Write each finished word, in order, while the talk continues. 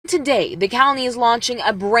Today, the county is launching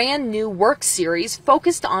a brand new work series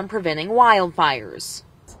focused on preventing wildfires.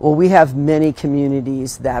 Well, we have many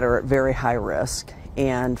communities that are at very high risk,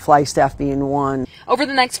 and Flagstaff being one. Over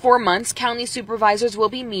the next 4 months, county supervisors will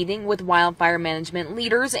be meeting with wildfire management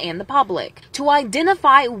leaders and the public to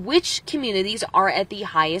identify which communities are at the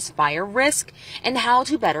highest fire risk and how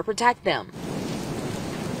to better protect them.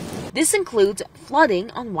 This includes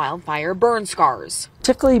flooding on wildfire burn scars.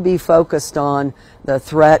 Particularly be focused on the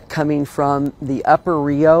threat coming from the Upper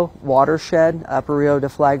Rio watershed, Upper Rio to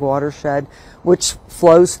Flag watershed, which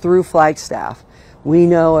flows through Flagstaff. We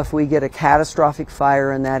know if we get a catastrophic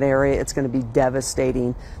fire in that area, it's going to be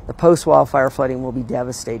devastating. The post-wildfire flooding will be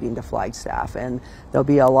devastating to Flagstaff, and there'll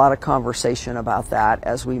be a lot of conversation about that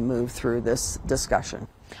as we move through this discussion.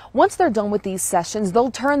 Once they're done with these sessions,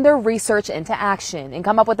 they'll turn their research into action and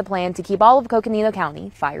come up with a plan to keep all of Coconino County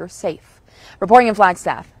fire safe. Reporting in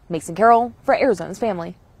Flagstaff, Mason Carroll for Arizona's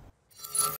Family.